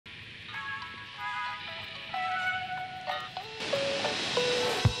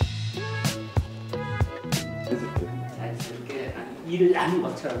비를 하는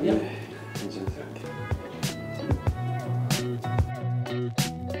것처럼요. 네, 진실스럽게.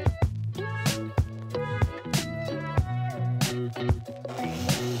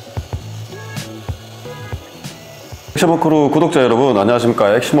 엑시멈크루 구독자 여러분,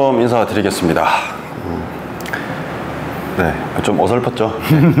 안녕하십니까. 엑시멈 인사드리겠습니다. 네, 좀 어설펐죠.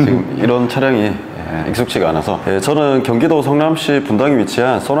 지금 이런 차량이 익숙치가 않아서. 저는 경기도 성남시 분당에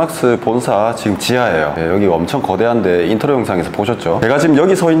위치한 소낙스 본사 지금 지하예요. 여기가 엄청 거대한데 인트로 영상에서 보셨죠. 제가 지금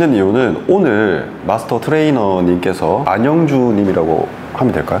여기 서 있는 이유는 오늘 마스터 트레이너님께서 안형주님이라고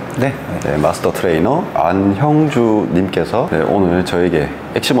하면 될까요? 네. 마스터 트레이너 안형주님께서 오늘 저에게,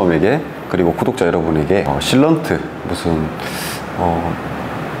 엑시멈에게, 그리고 구독자 여러분에게 실런트 무슨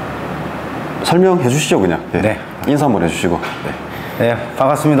설명해 주시죠. 그냥 네. 인사 한번 해주시고. 네,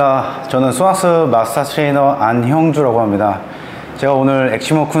 반갑습니다. 저는 소낙스 마스터 트레이너 안형주라고 합니다. 제가 오늘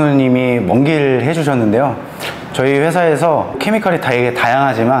엑시멈크루님이 먼 길 해주셨는데요. 저희 회사에서 케미칼이 되게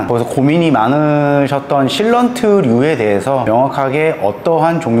다양하지만 거기서 고민이 많으셨던 실런트류에 대해서 명확하게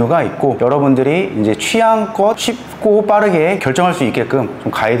어떠한 종류가 있고 여러분들이 이제 취향껏 쉽고 빠르게 결정할 수 있게끔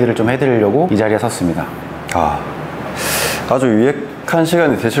좀 가이드를 좀 해드리려고 이 자리에 섰습니다. 아주 유익한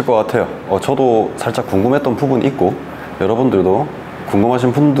시간이 되실 것 같아요. 저도 살짝 궁금했던 부분이 있고 여러분들도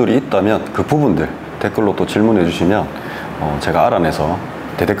궁금하신 분들이 있다면 그 부분들 댓글로 또 질문해 주시면 제가 알아내서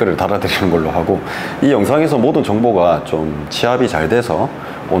댓글을 달아드리는 걸로 하고, 이 영상에서 모든 정보가 좀 취합이 잘 돼서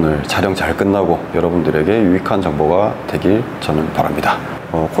오늘 촬영 잘 끝나고 여러분들에게 유익한 정보가 되길 저는 바랍니다.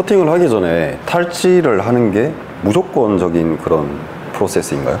 코팅을 하기 전에 탈지를 하는 게 무조건적인 그런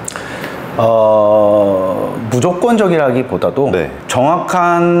프로세스인가요? 무조건적이라기보다도 네.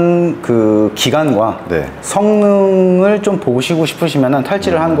 정확한 그 기간과 네. 성능을 좀 보시고 싶으시면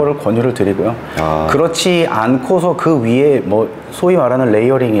탈지를 하는 거를 권유를 드리고요. 그렇지 않고서 그 위에 뭐 소위 말하는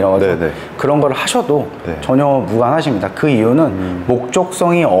레이어링이라고 하죠. 네네. 그런 걸 하셔도 네. 전혀 무관하십니다. 그 이유는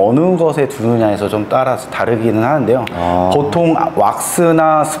목적성이 어느 것에 두느냐에서 좀 따라서 다르기는 하는데요. 보통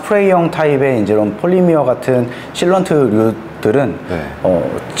왁스나 스프레이형 타입의 이제 이런 폴리미어 같은 실런트류들은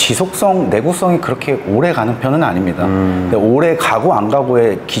지속성, 내구성이 그렇게 오래 가는 편은 아닙니다. 근데 오래 가고 안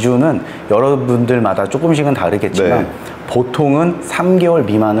가고의 기준은 여러분들마다 조금씩은 다르겠지만 보통은 3개월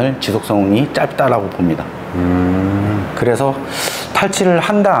미만을 지속성이 짧다라고 봅니다. 그래서 탈취를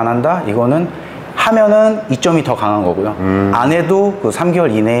한다 안 한다 이거는 하면은 이점이 더 강한 거고요. 안 해도 그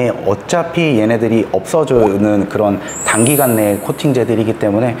 3개월 이내에 어차피 얘네들이 없어지는 그런 단기간 내 코팅제들이기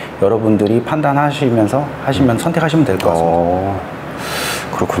때문에 여러분들이 판단하시면서 선택하시면 될 것 같습니다.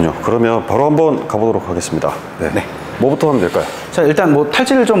 그렇군요. 그러면 바로 한번 가보도록 하겠습니다. 네. 뭐부터 하면 될까요? 자, 일단 뭐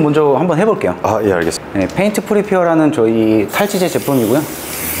탈취를 좀 먼저 한번 해볼게요. 예, 알겠습니다. 네, 페인트 프리피어라는 저희 탈취제 제품이고요.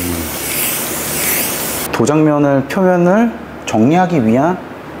 도장면을, 표면을 정리하기 위한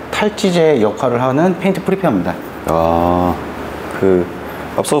탈취제 역할을 하는 페인트 프리피어입니다.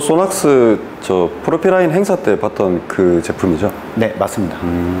 앞서 소낙스 저 프로필라인 행사 때 봤던 그 제품이죠? 네, 맞습니다.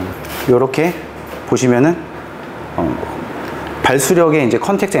 이렇게 보시면은 발수력의 이제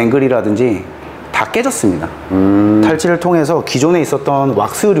컨택트 앵글이라든지 다 깨졌습니다. 탈취를 통해서 기존에 있었던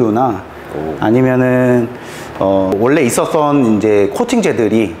왁스류나 아니면은 원래 있었던 이제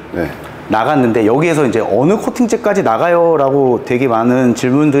코팅제들이 나갔는데 여기에서 이제 어느 코팅제까지 나가요? 라고 되게 많은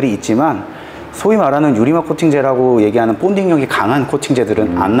질문들이 있지만 소위 말하는 유리막 코팅제라고 얘기하는 본딩력이 강한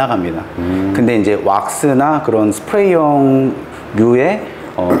코팅제들은 안 나갑니다. 근데 이제 왁스나 그런 스프레이형 류의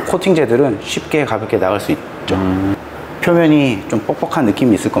코팅제들은 쉽게 가볍게 나갈 수 있죠. 표면이 좀 뻑뻑한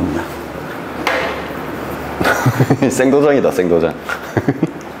느낌이 있을 겁니다. 생도장이다, 생도장.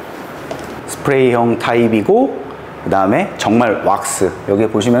 스프레이형 타입이고 그 다음에 정말 왁스, 여기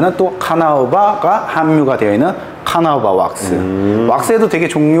보시면은 또 카나우바가 함유가 되어 있는 카나우바 왁스. 왁스에도 되게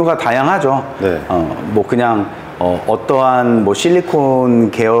종류가 다양하죠. 뭐 그냥 어떠한 뭐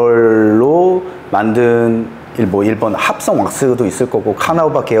실리콘 계열로 만든 일본 합성 왁스도 있을 거고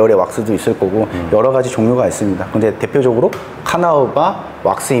카나우바 계열의 왁스도 있을 거고 여러 가지 종류가 있습니다. 근데 대표적으로 카나우바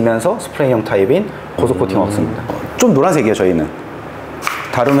왁스이면서 스프레이형 타입인 고속 코팅 왁스입니다. 좀 노란색이에요, 저희는.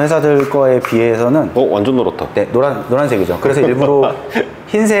 다른 회사들 거에 비해서는 완전 노랗다. 네, 노란색이죠. 그래서 일부러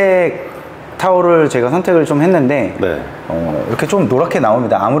흰색 타올을 제가 선택을 좀 했는데 이렇게 좀 노랗게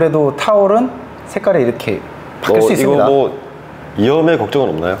나옵니다. 아무래도 타올은 색깔이 이렇게 바뀔 수 있습니다. 이거 뭐 위험의 걱정은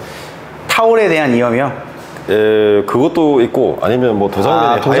없나요? 타올에 대한 위험이요? 그것도 있고 아니면 뭐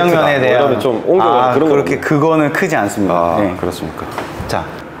도장면에 대한 좀 옮겨가는 그런 그렇게 그거는 크지 않습니다. 네. 그렇습니까? 자,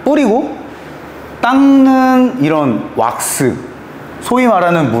 뿌리고 닦는 이런 왁스, 소위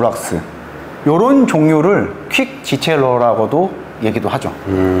말하는 물왁스, 요런 종류를 퀵 디테일러라고도 얘기도 하죠.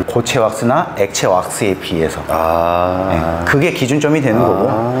 고체 왁스나 액체 왁스에 비해서. 그게 기준점이 되는 거고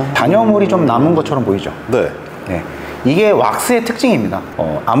단여물이 좀 남은 것처럼 보이죠. 이게 왁스의 특징입니다.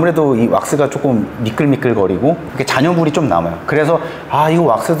 아무래도 이 왁스가 조금 미끌미끌거리고 이렇게 잔여물이 좀 남아요. 그래서 이거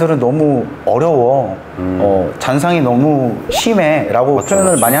왁스들은 너무 어려워, 잔상이 너무 심해 라고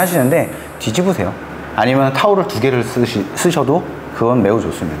표현을 많이 하시는데 뒤집으세요. 아니면 타올을 2개를 쓰셔도 그건 매우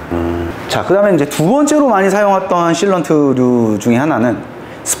좋습니다. 자, 그 다음에 이제 두 번째로 많이 사용했던 실런트류 중에 하나는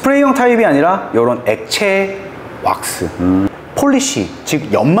스프레이형 타입이 아니라 이런 액체 왁스, 폴리시,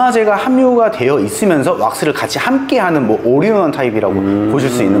 즉 연마제가 함유가 되어 있으면서 왁스를 같이 함께하는 뭐 올인원 타입이라고 보실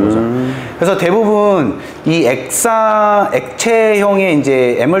수 있는 거죠. 그래서 대부분 이 액체형의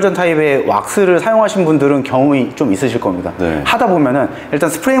이제 에멀전 타입의 왁스를 사용하신 분들은 경험이 좀 있으실 겁니다. 네. 하다 보면은 일단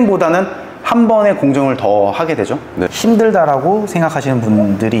스프레잉보다는 한 번에 공정을 더 하게 되죠. 네. 힘들다라고 생각하시는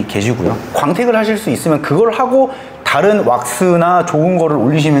분들이 계시고요. 광택을 하실 수 있으면 그걸 하고 다른 왁스나 좋은 거를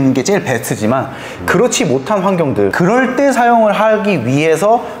올리시는 게 제일 베스트지만 그렇지 못한 환경들, 그럴 때 사용을 하기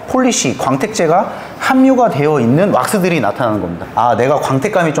위해서 폴리시, 광택제가 함유가 되어 있는 왁스들이 나타나는 겁니다. 내가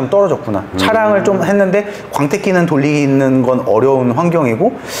광택감이 좀 떨어졌구나. 차량을 좀 했는데 광택기는 돌리는 건 어려운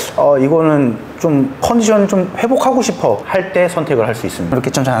환경이고 이거는 좀 컨디션 좀 회복하고 싶어 할 때 선택을 할 수 있습니다. 이렇게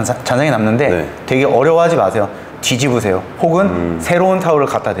좀 잔상이 남는데 네. 되게 되게 어려워하지 마세요. 뒤집으세요. 혹은 새로운 타올을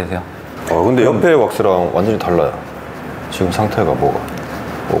갖다 대세요. 근데 옆에 왁스랑 완전히 달라요. 지금 상태가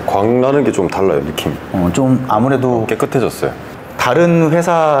광 나는 게 좀 달라요, 느낌이. 좀 아무래도 깨끗해졌어요. 다른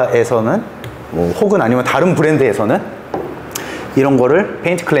회사에서는 혹은 아니면 다른 브랜드에서는 이런 거를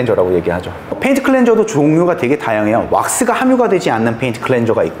페인트 클렌저라고 얘기하죠. 페인트 클렌저도 종류가 되게 다양해요. 왁스가 함유가 되지 않는 페인트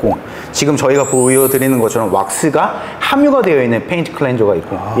클렌저가 있고, 지금 저희가 보여드리는 것처럼 왁스가 함유가 되어 있는 페인트 클렌저가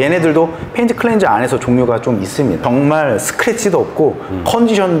있고, 얘네들도 페인트 클렌저 안에서 종류가 좀 있습니다. 정말 스크래치도 없고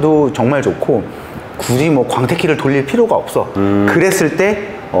컨디션도 정말 좋고 굳이 뭐 광택기를 돌릴 필요가 없어. 그랬을 때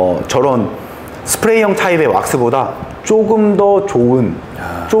저런 스프레이형 타입의 왁스보다 조금 더 좋은,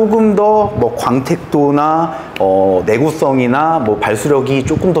 조금 더 뭐 광택도나 내구성이나 뭐 발수력이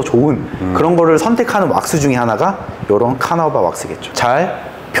조금 더 좋은 그런 거를 선택하는 왁스 중에 하나가 이런 카나바 왁스겠죠. 잘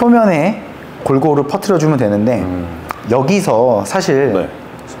표면에 골고루 퍼뜨려 주면 되는데 여기서 사실 네.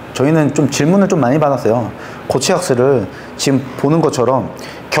 저희는 좀 질문을 좀 많이 받았어요. 고체 왁스를 지금 보는 것처럼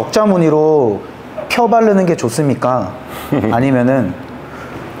격자 무늬로 펴 바르는 게 좋습니까? 아니면은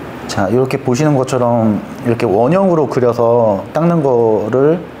자, 이렇게 보시는 것처럼 이렇게 원형으로 그려서 닦는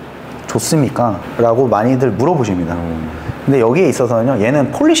거를 좋습니까? 라고 많이들 물어보십니다. 근데 여기에 있어서는요,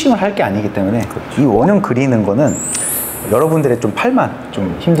 얘는 폴리싱을 할 게 아니기 때문에 이 원형 그리는 거는 여러분들의 좀 팔만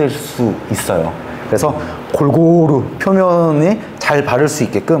좀 힘들 수 있어요. 그래서 골고루 표면에 잘 바를 수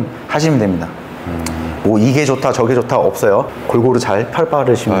있게끔 하시면 됩니다. 뭐 이게 좋다 저게 좋다 없어요. 골고루 잘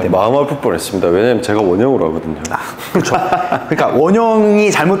바르시면 됩니다. 마음 아플 뻔했습니다. 왜냐면 제가 원형으로 하거든요. 그렇죠. 그러니까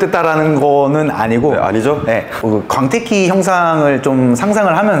원형이 잘못됐다라는 거는 아니고, 네, 아니죠? 네, 광택기 형상을 좀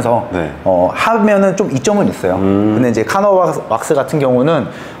상상을 하면서 네. 하면은 좀 이점은 있어요. 근데 이제 카나바 왁스 같은 경우는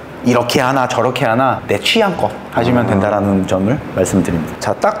이렇게 하나 저렇게 하나 내 취향껏 하시면 된다라는 점을 말씀드립니다.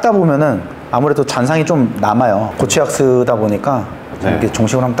 자, 닦다 보면은 아무래도 잔상이 좀 남아요. 고체 왁스다 보니까 네. 이렇게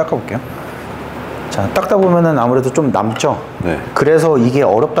정식으로 한번 닦아볼게요. 자, 닦다 보면은 아무래도 좀 남죠. 네. 그래서 이게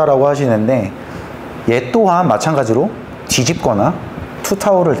어렵다라고 하시는데 얘 또한 마찬가지로 뒤집거나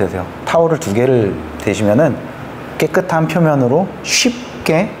투타올을 대세요. 타올을 2개를 대시면은 깨끗한 표면으로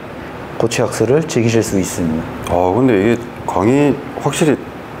쉽게 고체 왁스를 즐기실 수 있습니다. 근데 이게 광이 확실히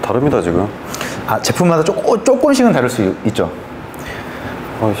다릅니다, 지금. 제품마다 조금씩은 다를 수 있죠.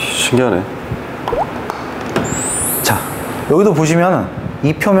 신기하네. 자, 여기도 보시면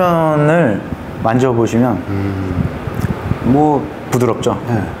이 표면을 만져보시면 뭐 부드럽죠.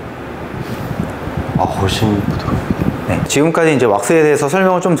 네. 훨씬 부드러워. 네, 지금까지 이제 왁스에 대해서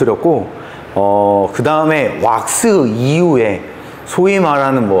설명을 좀 드렸고, 그 다음에 왁스 이후에 소위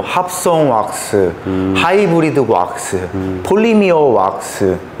말하는 뭐 합성 왁스, 하이브리드 왁스, 폴리미어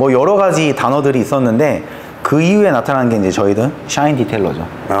왁스, 뭐 여러 가지 단어들이 있었는데 그 이후에 나타난 게 이제 저희는 샤인 디테일러죠.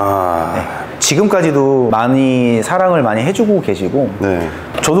 네. 지금까지도 많이 사랑을 많이 해주고 계시고, 네.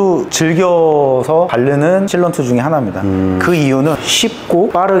 저도 즐겨서 바르는 실런트 중에 하나입니다. 그 이유는 쉽고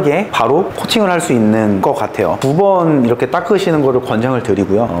빠르게 바로 코팅을 할 수 있는 것 같아요. 2번 이렇게 닦으시는 거를 권장을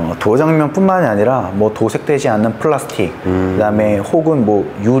드리고요. 도장면 뿐만이 아니라 뭐 도색되지 않는 플라스틱, 그 다음에 혹은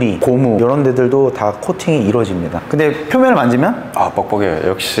뭐 유리, 고무 이런 데들도 다 코팅이 이루어집니다. 근데 표면을 만지면 뻑뻑해.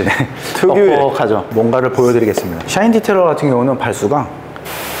 역시 특유의. 뻑뻑하죠. 뭔가를 보여드리겠습니다. 샤인 디테일러 같은 경우는 발수가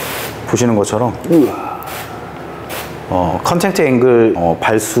보시는 것처럼 컨택트 앵글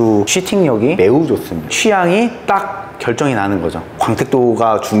발수 시팅력이 매우 좋습니다. 취향이 딱 결정이 나는 거죠.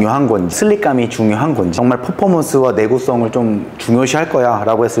 광택도가 중요한 건지 슬릭감이 중요한 건지 정말 퍼포먼스와 내구성을 좀 중요시할 거야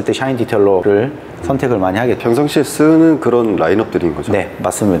라고 했을 때 샤인 디테일러를 선택을 많이 하겠죠. 평상시에 쓰는 그런 라인업들인 거죠? 네,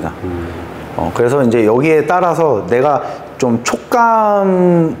 맞습니다. 그래서 이제 여기에 따라서 내가 좀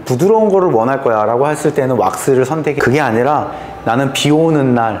촉감 부드러운 거를 원할 거야 라고 했을 때는 왁스를 선택해. 그게 아니라 나는 비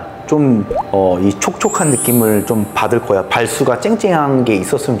오는 날 좀 이 촉촉한 느낌을 좀 받을 거야, 발수가 쨍쨍한 게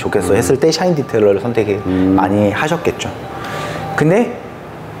있었으면 좋겠어 했을 때 샤인 디테일러를 선택해 많이 하셨겠죠. 근데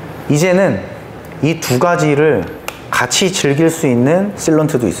이제는 이 두 가지를 같이 즐길 수 있는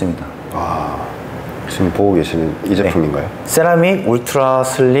실런트도 있습니다. 지금 보고 계시는 이 제품인가요? 세라믹 울트라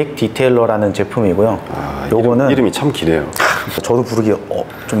슬릭 디테일러라는 제품이고요. 요거는 이름이 참 기네요. 저도 부르기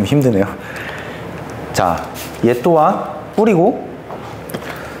좀 힘드네요. 자, 얘 또한 뿌리고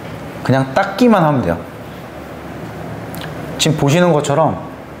그냥 닦기만 하면 돼요. 지금 보시는 것처럼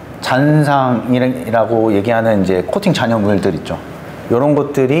잔상이라고 얘기하는 이제 코팅 잔여물들 있죠. 이런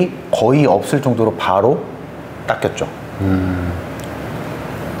것들이 거의 없을 정도로 바로 닦였죠.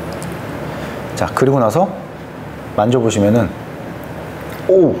 자, 그리고 나서 만져보시면은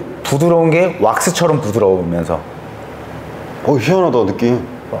오, 부드러운 게 왁스처럼 부드러우면서 희한하다 느낌.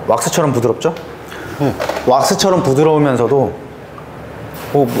 왁스처럼 부드럽죠? 왁스처럼 부드러우면서도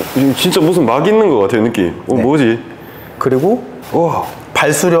진짜 무슨 막 있는 것 같아요 느낌. 뭐지? 그리고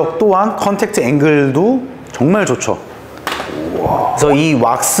발수력 또한 컨택트 앵글도 정말 좋죠. 그래서 이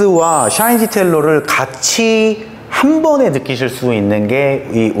왁스와 샤인 디테일러를 같이 한 번에 느끼실 수 있는 게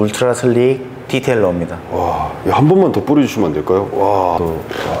이 울트라 슬릭 디테일러입니다. 한 번만 더 뿌려주시면 안 될까요?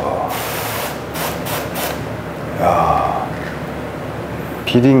 야,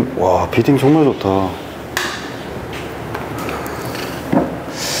 비딩 정말 좋다.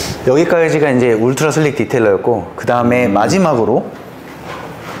 여기까지가 이제 울트라 슬릭 디테일러였고, 그 다음에 마지막으로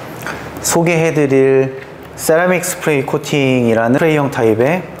소개해드릴 세라믹 스프레이 코팅이라는 스프레이형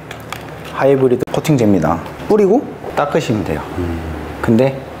타입의 하이브리드 코팅제입니다. 뿌리고 닦으시면 돼요.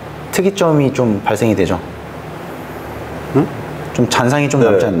 근데 특이점이 좀 발생이 되죠. 좀 잔상이 좀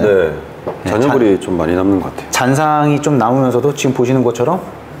남지 않나요? 잔여물이 좀 많이 남는 것 같아요. 잔상이 좀 남으면서도 지금 보시는 것처럼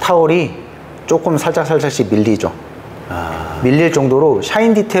타월이 조금 살짝씩 밀리죠. 밀릴 정도로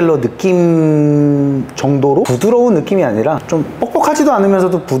샤인 디테일러 느낌 정도로 부드러운 느낌이 아니라 좀 뻑뻑하지도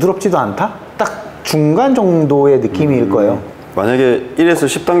않으면서도 부드럽지도 않다? 딱 중간 정도의 느낌일 거예요. 만약에 1에서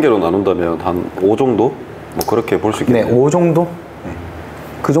 10단계로 나눈다면 한 5 정도? 뭐 그렇게 볼 수 있겠네요. 네, 5 정도?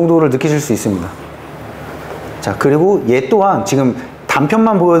 그 정도를 느끼실 수 있습니다. 자, 그리고 얘 또한 지금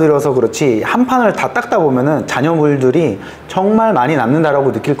단편만 보여드려서 그렇지 한 판을 다 닦다 보면은 잔여물들이 정말 많이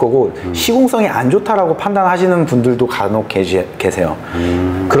남는다라고 느낄 거고 시공성이 안 좋다라고 판단하시는 분들도 간혹 계세요.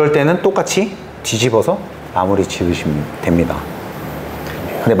 그럴 때는 똑같이 뒤집어서 마무리 지으시면 됩니다.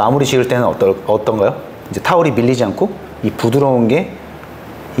 근데 마무리 지을 때는 어떤가요? 이제 타월이 밀리지 않고 이 부드러운 게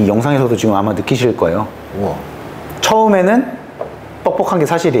이 영상에서도 지금 아마 느끼실 거예요. 처음에는 뻑뻑한 게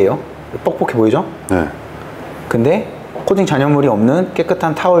사실이에요. 뻑뻑해 보이죠? 네. 근데 코팅 잔여물이 없는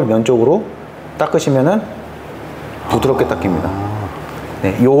깨끗한 타월 면 쪽으로 닦으시면은 부드럽게 닦입니다.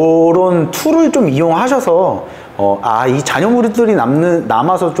 네, 요런 툴을 좀 이용하셔서 이 잔여물들이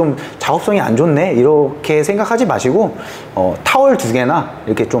남아서 좀 작업성이 안 좋네 이렇게 생각하지 마시고 타월 2개나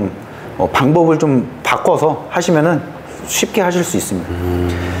이렇게 좀 방법을 좀 바꿔서 하시면은 쉽게 하실 수 있습니다.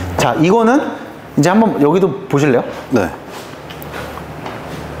 자, 이거는 이제 한번 여기도 보실래요? 네.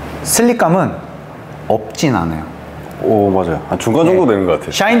 슬립감은 없진 않아요. 맞아요. 한 중간 정도 되는 것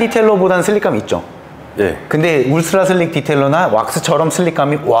같아요. 샤인 디테일러보다는 슬립감 있죠. 예. 근데 울트라 슬릭 디테일러나 왁스처럼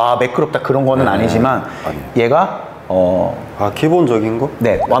슬립감이 매끄럽다 그런 거는 아니지만 얘가 기본적인 거?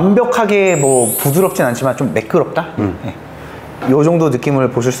 네, 완벽하게 뭐 부드럽진 않지만 좀 매끄럽다. 네. 요 정도 느낌을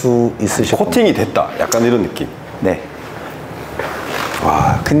보실 수 있으실 겁니다. 코팅이 됐다. 약간 이런 느낌. 네.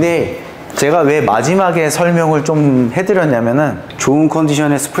 근데 제가 왜 마지막에 설명을 좀 해드렸냐면은 좋은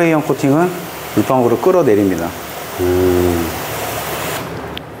컨디션의 스프레이형 코팅은 물방울을 끌어내립니다.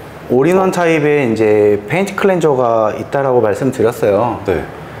 올인원 타입의 이제 페인트 클렌저가 있다라고 말씀드렸어요. 네.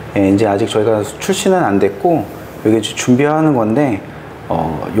 예, 이제 아직 저희가 출시는 안 됐고 여기 준비하는 건데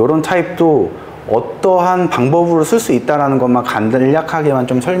요런 타입도 어떠한 방법으로 쓸 수 있다라는 것만 간략하게만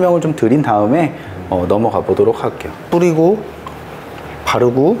좀 설명을 좀 드린 다음에 넘어가 보도록 할게요. 뿌리고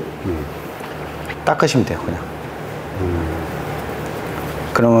바르고 닦으시면 돼요, 그냥.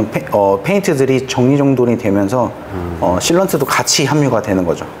 그러면 페인트들이 정리정돈이 되면서 실런트도 같이 함유가 되는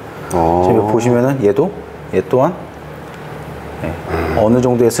거죠. 지금 보시면은 얘 또한 어느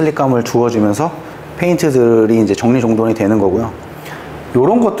정도의 슬립감을 주어주면서 페인트들이 이제 정리정돈이 되는 거고요.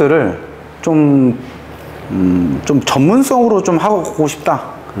 요런 것들을 좀 전문성으로 좀 하고 싶다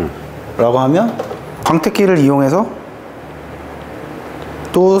라고 하면 광택기를 이용해서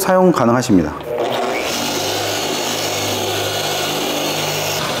또 사용 가능하십니다.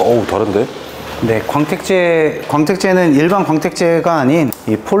 어우, 다른데? 네, 광택제는 일반 광택제가 아닌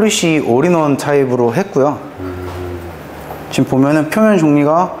이 폴리시 올인원 타입으로 했고요. 지금 보면은 표면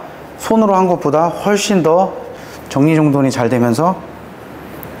정리가 손으로 한 것보다 훨씬 더 정리정돈이 잘 되면서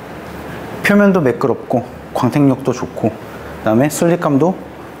표면도 매끄럽고 광택력도 좋고 그 다음에 슬립감도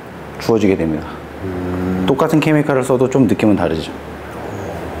주어지게 됩니다. 똑같은 케미칼을 써도 좀 느낌은 다르죠.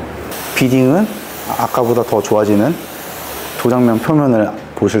 비딩은 아까보다 더 좋아지는 도장면 표면을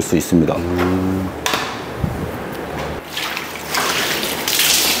보실 수 있습니다.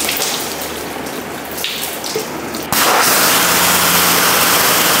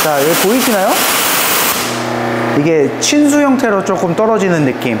 자, 여기 보이시나요? 이게 친수 형태로 조금 떨어지는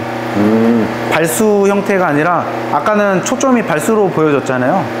느낌. 발수 형태가 아니라 아까는 초점이 발수로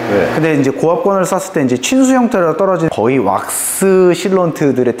보여졌잖아요. 네. 근데 이제 고압권을 썼을 때 이제 친수 형태로 떨어진 거의 왁스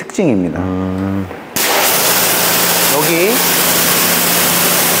실런트들의 특징입니다. 여기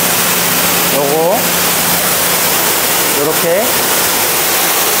요거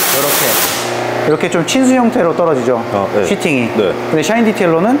이렇게 좀 친수 형태로 떨어지죠. 네. 시팅이. 네. 근데 샤인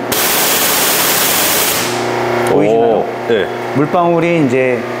디테일러는 보이시나요? 네. 물방울이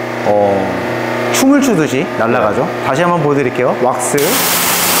이제 춤을 추듯이 날아가죠. 네. 다시 한번 보여드릴게요. 왁스,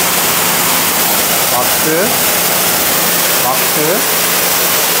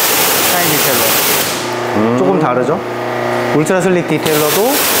 샤인 디테일러. 조금 다르죠? 울트라 슬릭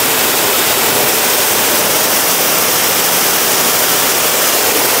디테일러도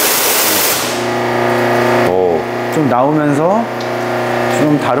좀 나오면서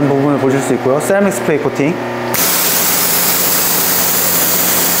좀 다른 부분을 보실 수 있고요. 세라믹 스프레이 코팅.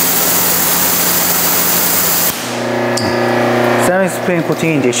 세라믹 스프레이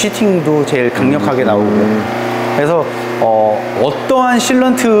코팅이 이제 시팅도 제일 강력하게 나오고, 그래서 어떠한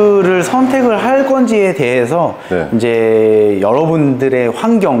실런트를 선택을 할 건지에 대해서 네. 이제 여러분들의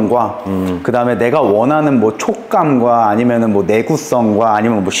환경과 그 다음에 내가 원하는 뭐 촉감과 아니면은 뭐 내구성과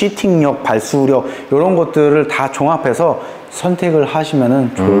아니면 뭐 시팅력, 발수력 이런 것들을 다 종합해서 선택을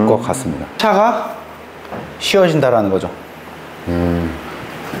하시면은 좋을 것 같습니다. 차가 쉬워진다라는 거죠.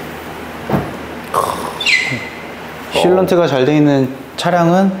 실런트가 잘 되어 있는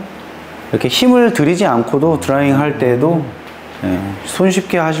차량은 이렇게 힘을 들이지 않고도 드라이빙 할 때도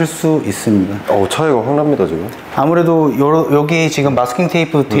손쉽게 하실 수 있습니다. 차이가 확 납니다 지금. 아무래도 여기 지금 마스킹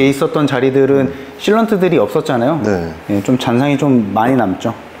테이프 뒤에 있었던 자리들은 실런트들이 없었잖아요. 네. 좀 잔상이 좀 많이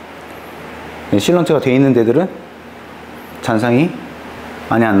남죠. 실런트가 되어 있는 데들은 잔상이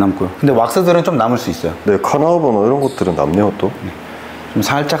많이 안 남고요. 근데 왁스들은 좀 남을 수 있어요. 네, 카나우버나 이런 것들은 남네요 또. 좀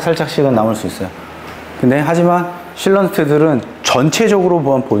살짝씩은 남을 수 있어요. 근데 하지만 실런트들은 전체적으로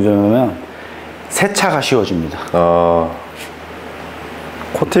보자면 세차가 쉬워집니다.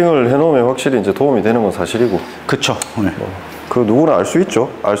 코팅을 해놓으면 확실히 이제 도움이 되는 건 사실이고. 그쵸. 네. 그 누구나 알 수 있죠.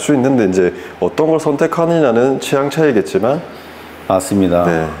 알 수 있는데 이제 어떤 걸 선택하느냐는 취향 차이겠지만. 맞습니다.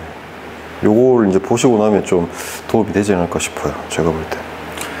 네. 요걸 이제 보시고 나면 좀 도움이 되지 않을까 싶어요. 제가 볼 때.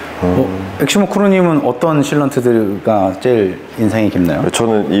 엑시멈크루님은 어떤 실런트들가 제일 인상이 깊나요?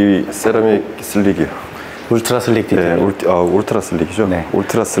 저는 이 세라믹 슬릭이요. 울트라 슬릭 디테일. 네, 울트라 슬릭이죠. 네.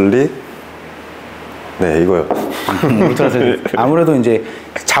 울트라 슬릭. 네, 이거요. 울트라 슬릭. 아무래도 이제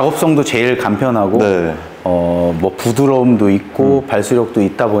작업성도 제일 간편하고, 네. 뭐 부드러움도 있고 발수력도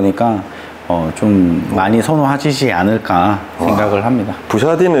있다 보니까 좀 많이 선호하시지 않을까 생각을 합니다.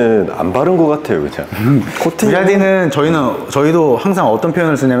 부샤디는 안 바른 것 같아요, 그냥. 부샤디는 저희도 항상 어떤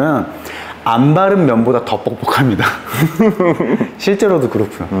표현을 쓰냐면 안 바른 면보다 더 뻑뻑합니다. 실제로도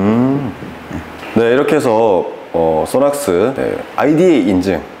그렇고요. 네, 이렇게 해서 소낙스 IDA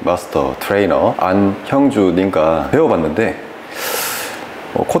인증 마스터 트레이너 안형주님과 배워봤는데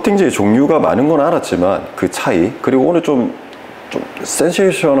코팅제의 종류가 많은 건 알았지만 그 차이, 그리고 오늘 좀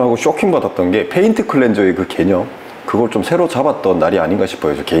센세이션하고 쇼킹 받았던 게 페인트 클렌저의 그 개념, 그걸 좀 새로 잡았던 날이 아닌가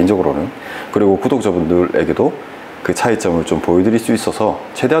싶어요, 저 개인적으로는. 그리고 구독자분들에게도 그 차이점을 좀 보여드릴 수 있어서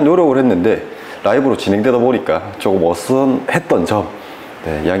최대한 노력을 했는데 라이브로 진행되다 보니까 조금 어수선했던 점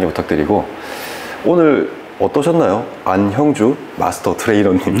양해 부탁드리고, 오늘 어떠셨나요? 안형주 마스터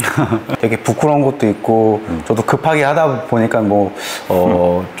트레이너님. 되게 부끄러운 것도 있고 저도 급하게 하다 보니까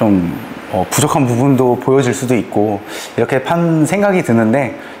좀 부족한 부분도 보여질 수도 있고 이렇게 판 생각이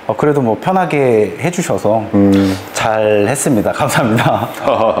드는데 그래도 뭐 편하게 해주셔서 잘 했습니다. 감사합니다.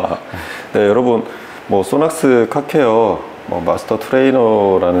 네, 여러분 뭐 소낙스 카케어 마스터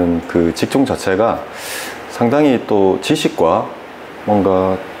트레이너라는 그 직종 자체가 상당히 또 지식과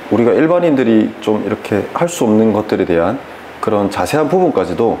뭔가 우리가 일반인들이 좀 이렇게 할 수 없는 것들에 대한 그런 자세한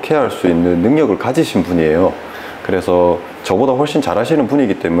부분까지도 케어할 수 있는 능력을 가지신 분이에요. 그래서 저보다 훨씬 잘하시는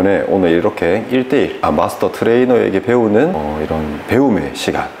분이기 때문에 오늘 이렇게 1대1 마스터 트레이너에게 배우는 이런 배움의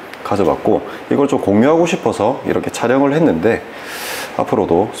시간 가져봤고, 이걸 좀 공유하고 싶어서 이렇게 촬영을 했는데,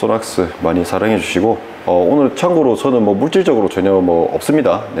 앞으로도 소낙스 많이 사랑해 주시고, 오늘 참고로 저는 뭐 물질적으로 전혀 뭐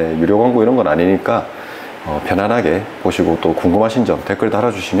없습니다. 네, 유료 광고 이런 건 아니니까 편안하게 보시고, 또 궁금하신 점 댓글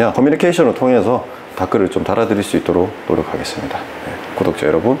달아주시면 커뮤니케이션을 통해서 댓글을 좀 달아드릴 수 있도록 노력하겠습니다. 네, 구독자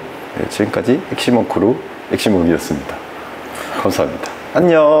여러분, 네, 지금까지 엑시멈크루 엑시멈이었습니다. 감사합니다.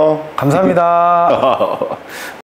 안녕. 감사합니다.